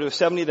elders, I told you there were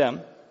 70 of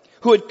them,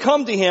 who had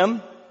come to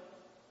him,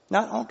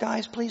 not, oh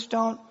guys, please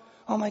don't.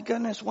 Oh my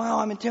goodness, wow,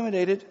 I'm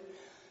intimidated.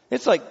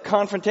 It's like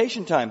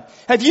confrontation time.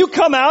 Have you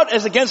come out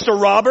as against a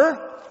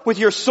robber with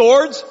your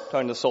swords,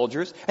 talking to the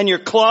soldiers, and your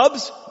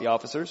clubs, the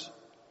officers?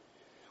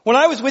 When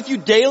I was with you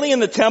daily in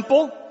the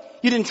temple,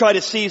 you didn't try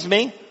to seize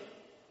me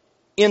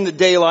in the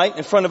daylight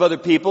in front of other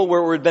people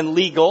where it would have been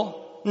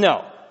legal.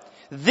 No.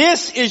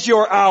 This is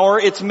your hour.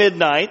 It's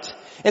midnight.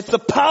 It's the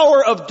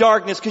power of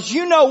darkness because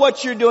you know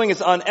what you're doing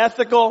is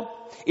unethical.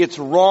 It's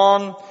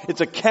wrong. It's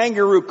a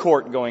kangaroo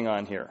court going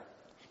on here.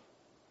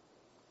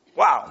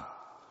 Wow.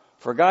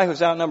 For a guy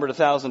who's outnumbered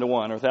 1,000 to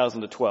 1 or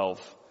 1,000 to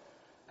 12,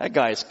 that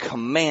guy is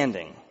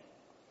commanding.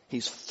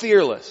 He's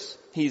fearless.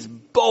 He's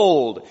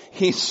bold.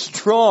 He's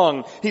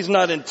strong. He's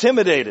not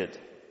intimidated.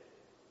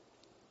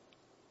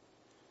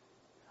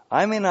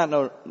 I may not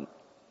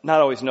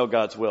always know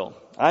God's will.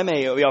 I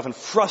may be often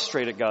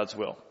frustrated at God's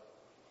will.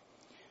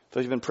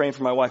 Those who've been praying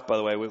for my wife, by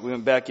the way, we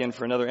went back in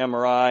for another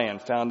MRI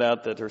and found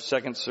out that her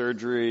second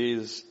surgery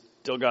has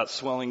still got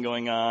swelling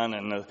going on,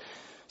 and the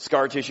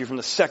scar tissue from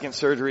the second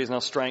surgery is now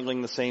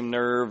strangling the same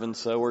nerve, and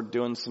so we're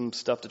doing some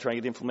stuff to try and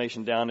get the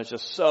inflammation down. It's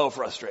just so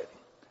frustrating.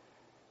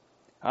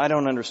 I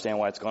don't understand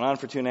why it's gone on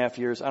for 2.5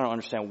 years. I don't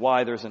understand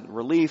why there isn't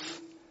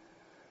relief.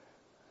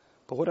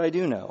 But what I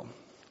do know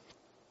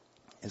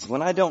is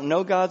when I don't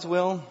know God's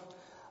will,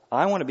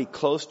 I want to be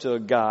close to a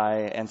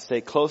guy and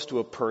stay close to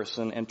a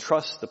person and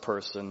trust the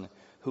person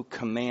who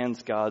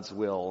commands God's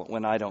will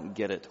when I don't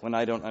get it, when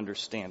I don't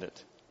understand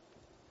it.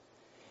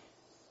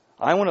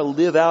 I want to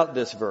live out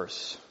this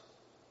verse.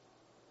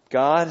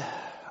 God,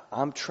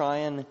 I'm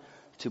trying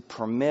to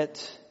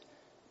permit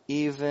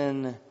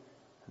even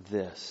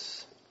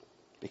this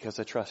because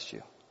I trust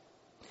you.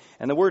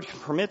 And the word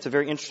permit's a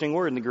very interesting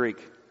word in the Greek.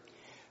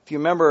 If you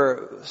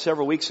remember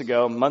several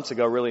months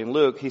ago really in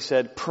Luke, he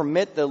said,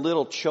 permit the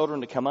little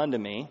children to come unto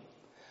me.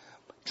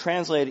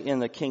 Translated in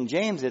the King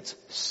James, it's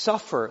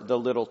suffer the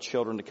little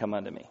children to come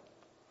unto me.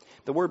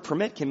 The word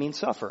permit can mean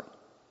suffer.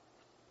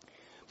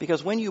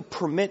 Because when you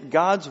permit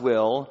God's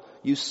will,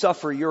 you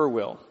suffer your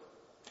will.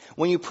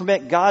 When you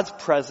permit God's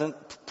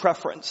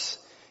preference,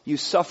 you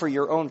suffer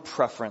your own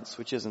preference,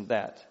 which isn't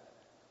that.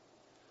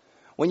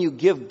 When you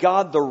give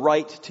God the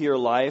right to your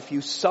life,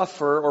 you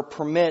suffer or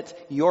permit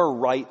your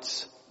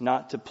rights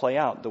not to play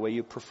out the way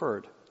you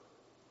preferred.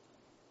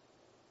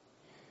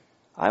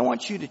 I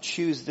want you to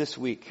choose this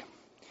week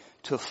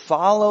to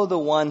follow the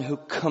one who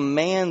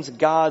commands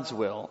God's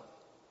will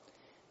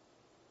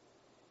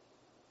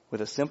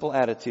with a simple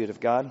attitude of,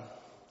 God,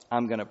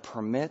 I'm going to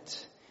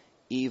permit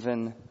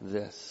even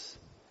this.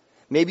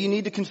 Maybe you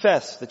need to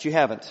confess that you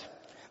haven't.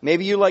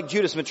 Maybe you, like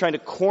Judas, have been trying to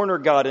corner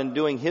God in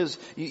doing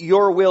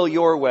your will,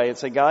 your way, and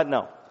say, God,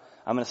 no.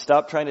 I'm going to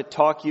stop trying to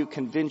talk you,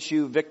 convince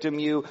you, victim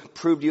you,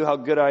 prove to you how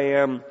good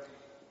I am.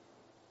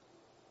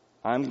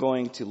 I'm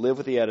going to live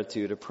with the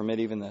attitude of permit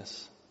even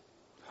this.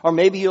 Or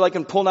maybe you like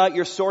pulling out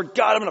your sword.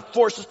 God, I'm going to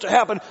force this to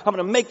happen. I'm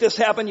going to make this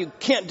happen. You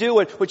can't do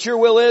what your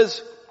will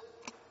is.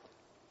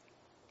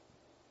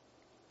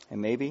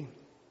 And maybe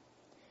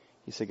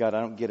you say, God,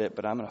 I don't get it,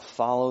 but I'm going to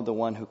follow the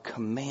one who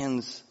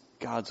commands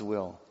God's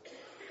will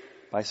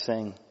by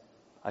saying,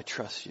 I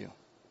trust you.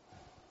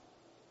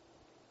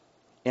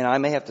 And I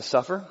may have to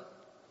suffer.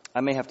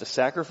 I may have to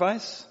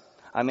sacrifice.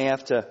 I may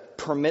have to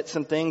permit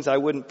some things I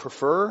wouldn't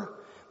prefer.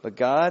 But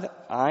God,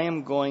 I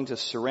am going to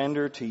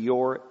surrender to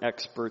your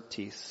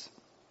expertise.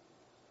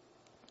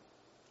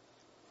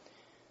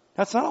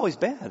 That's not always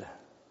bad.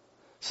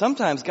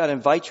 Sometimes God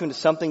invites you into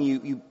something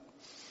you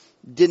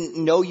didn't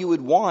know you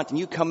would want, and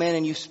you come in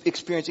and you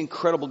experience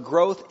incredible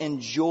growth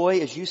and joy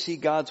as you see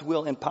God's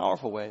will in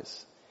powerful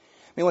ways.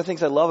 I mean, one of the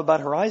things I love about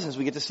Horizon is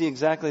we get to see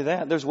exactly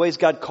that. There's ways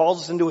God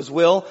calls us into His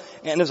will,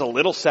 and there's a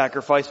little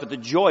sacrifice, but the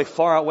joy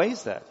far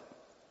outweighs that.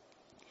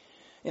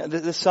 You know,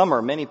 this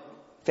summer, many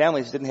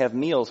families didn't have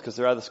meals because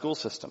they're out of the school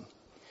system.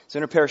 So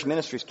Interparish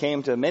Ministries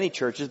came to many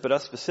churches, but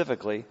us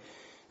specifically,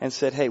 and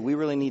said, hey, we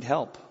really need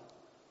help.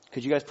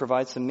 Could you guys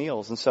provide some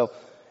meals? And so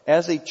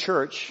as a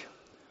church,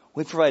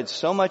 we provided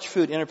so much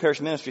food.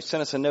 Interparish Ministries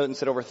sent us a note and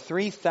said over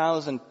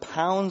 3,000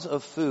 pounds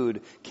of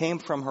food came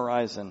from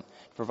Horizon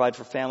to provide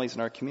for families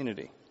in our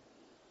community.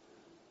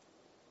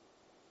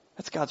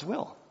 That's God's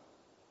will.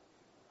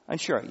 And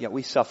sure, yeah,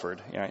 we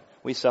suffered. Right?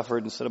 We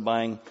suffered instead of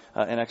buying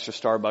an extra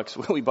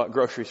Starbucks, we bought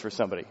groceries for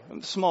somebody.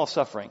 Small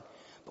suffering.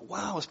 But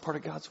wow, it's part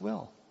of God's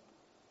will.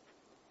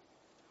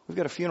 We've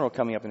got a funeral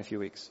coming up in a few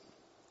weeks.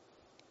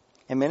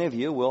 And many of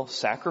you will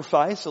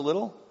sacrifice a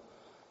little,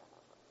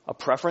 a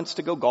preference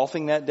to go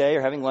golfing that day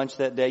or having lunch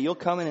that day. You'll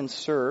come in and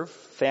serve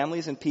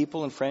families and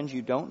people and friends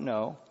you don't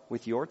know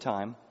with your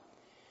time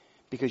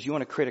because you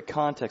want to create a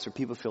context where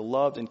people feel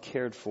loved and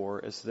cared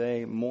for as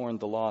they mourn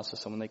the loss of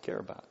someone they care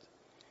about.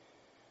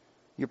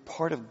 You're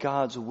part of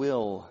God's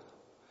will.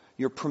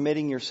 You're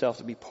permitting yourself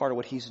to be part of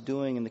what He's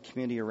doing in the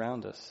community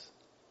around us.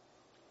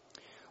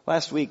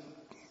 Last week,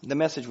 the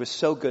message was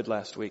so good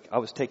last week. I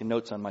was taking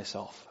notes on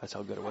myself. That's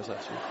how good it was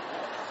last week.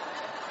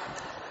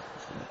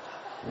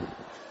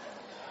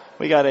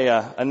 We got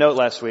a note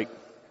last week,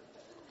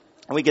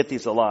 and we get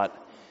these a lot.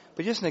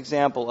 But just an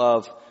example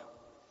of,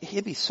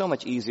 it'd be so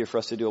much easier for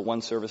us to do a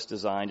one-service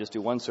design, just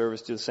do one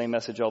service, do the same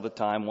message all the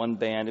time, one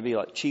band. It'd be a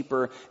lot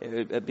cheaper.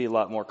 It'd be a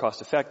lot more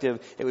cost-effective.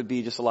 It would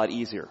be just a lot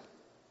easier.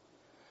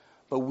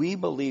 But we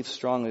believe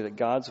strongly that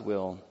God's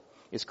will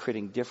is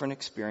creating different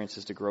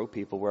experiences to grow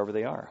people wherever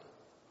they are.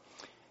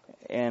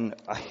 And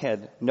I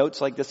had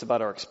notes like this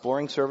about our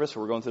exploring service,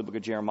 where we're going through the book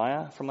of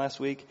Jeremiah from last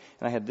week.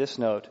 And I had this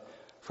note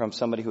from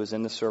somebody who was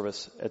in the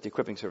service at the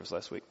equipping service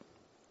last week.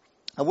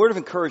 A word of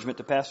encouragement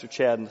to Pastor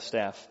Chad and the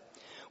staff.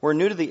 We're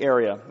new to the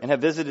area and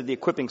have visited the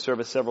equipping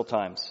service several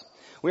times.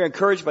 We are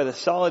encouraged by the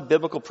solid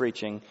biblical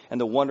preaching and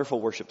the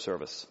wonderful worship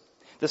service.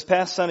 This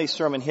past Sunday's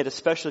sermon hit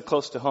especially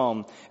close to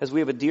home as we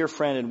have a dear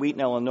friend in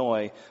Wheaton,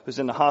 Illinois, who's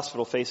in the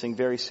hospital facing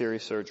very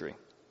serious surgery.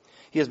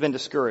 He has been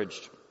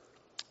discouraged.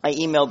 I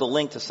emailed the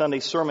link to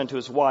Sunday's sermon to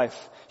his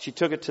wife. She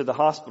took it to the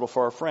hospital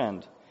for our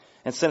friend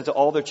and sent it to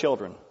all their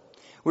children.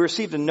 We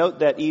received a note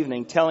that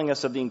evening telling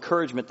us of the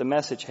encouragement the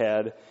message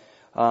had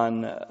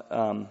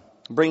on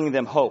bringing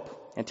them hope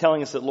and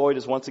telling us that Lloyd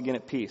is once again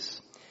at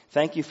peace.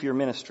 Thank you for your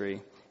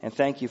ministry, and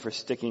thank you for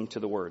sticking to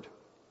the Word.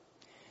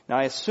 Now,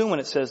 I assume when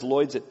it says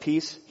Lloyd's at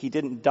peace, he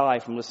didn't die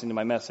from listening to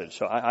my message.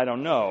 So I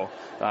don't know.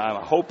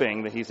 I'm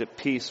hoping that he's at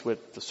peace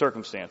with the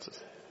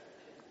circumstances.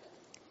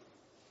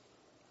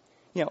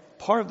 You know,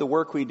 part of the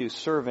work we do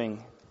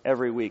serving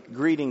every week,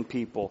 greeting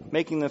people,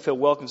 making them feel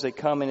welcome as they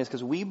come in, is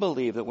because we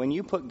believe that when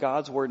you put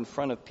God's word in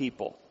front of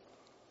people,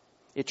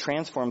 it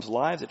transforms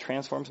lives, it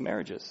transforms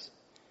marriages.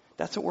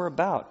 That's what we're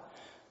about.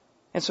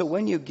 And so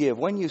when you give,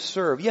 when you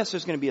serve, yes,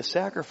 there's going to be a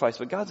sacrifice,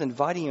 but God's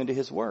inviting you into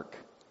his work.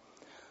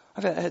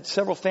 I've had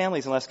several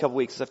families in the last couple of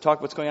weeks, as I've talked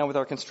about what's going on with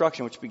our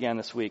construction, which began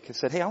this week, have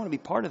said, hey, I want to be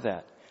part of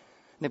that.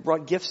 And they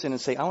brought gifts in and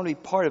say, I want to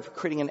be part of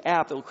creating an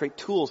app that will create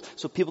tools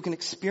so people can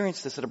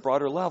experience this at a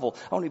broader level.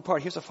 I want to be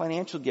part. Here's a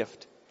financial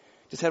gift.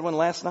 Just had one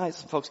last night.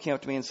 Some folks came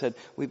up to me and said,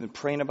 we've been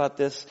praying about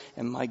this,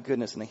 and my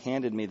goodness, and they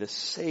handed me this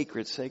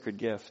sacred, sacred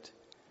gift.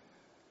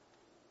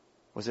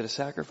 Was it a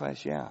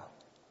sacrifice? Yeah.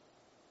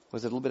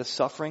 Was it a little bit of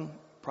suffering?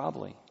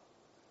 Probably.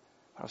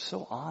 I was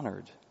so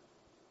honored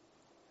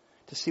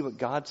to see what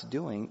God's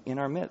doing in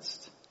our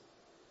midst.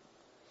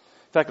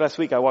 In fact, last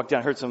week I walked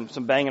down, heard some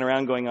banging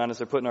around going on as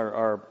they're putting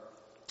our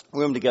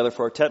room together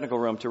for our technical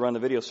room to run the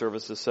video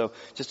services. So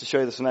just to show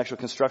you there's some actual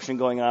construction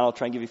going on, I'll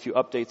try and give you a few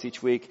updates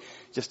each week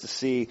just to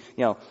see,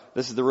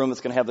 this is the room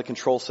that's going to have the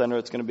control center.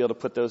 It's going to be able to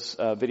put those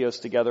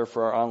videos together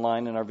for our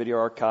online and our video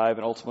archive,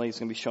 and ultimately it's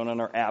going to be shown on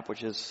our app,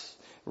 which is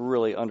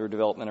really under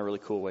development in a really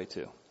cool way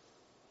too.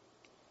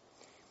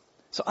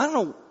 So I don't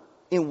know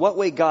in what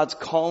way God's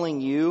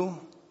calling you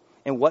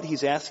and what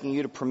he's asking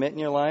you to permit in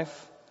your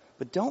life,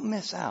 but don't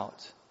miss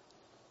out.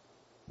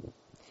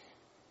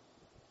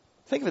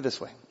 Think of it this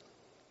way.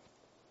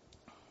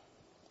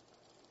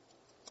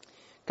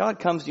 God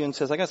comes to you and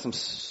says, I got some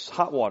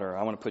hot water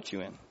I want to put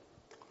you in.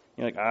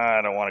 You're like,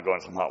 I don't want to go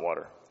in some hot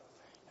water.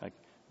 You're like,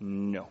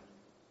 no.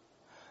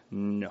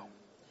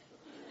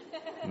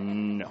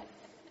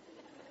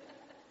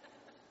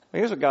 But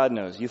here's what God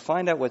knows. You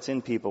find out what's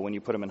in people when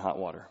you put them in hot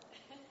water.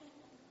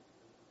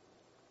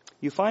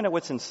 You find out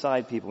what's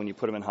inside people when you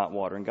put them in hot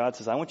water. And God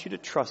says, I want you to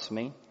trust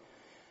me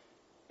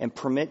and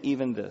permit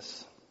even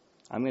this.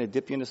 I'm going to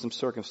dip you into some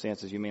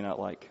circumstances you may not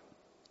like.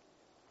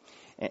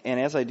 And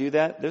as I do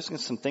that, there's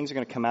some things that are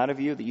going to come out of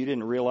you that you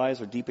didn't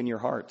realize are deep in your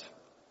heart.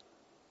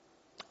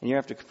 And you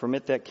have to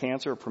permit that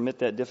cancer or permit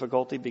that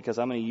difficulty, because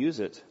I'm going to use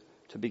it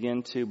to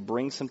begin to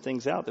bring some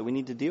things out that we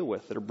need to deal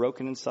with that are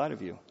broken inside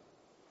of you.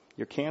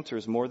 Your cancer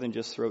is more than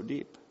just throat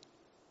deep.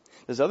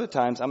 There's other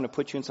times I'm going to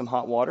put you in some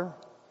hot water,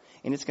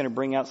 and it's going to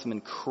bring out some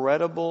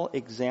incredible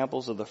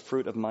examples of the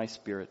fruit of my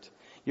Spirit.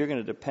 You're going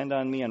to depend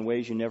on me in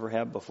ways you never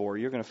have before.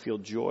 You're going to feel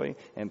joy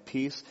and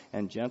peace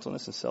and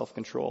gentleness and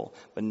self-control.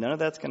 But none of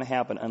that's going to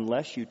happen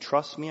unless you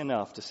trust me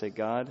enough to say,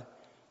 God,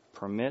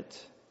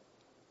 permit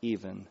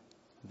even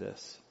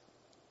this.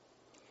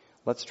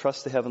 Let's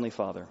trust the Heavenly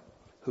Father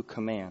who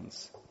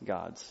commands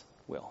God's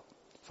will.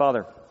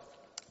 Father,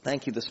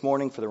 thank you this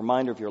morning for the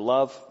reminder of your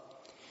love.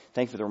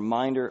 Thank you for the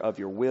reminder of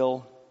your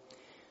will.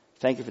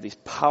 Thank you for these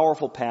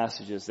powerful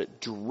passages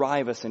that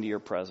drive us into your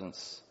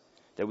presence,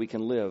 that we can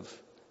live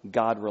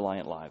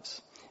God-reliant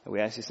lives. And we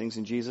ask these things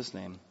in Jesus'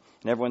 name.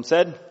 And everyone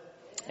said,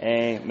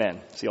 Amen.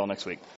 See you all next week.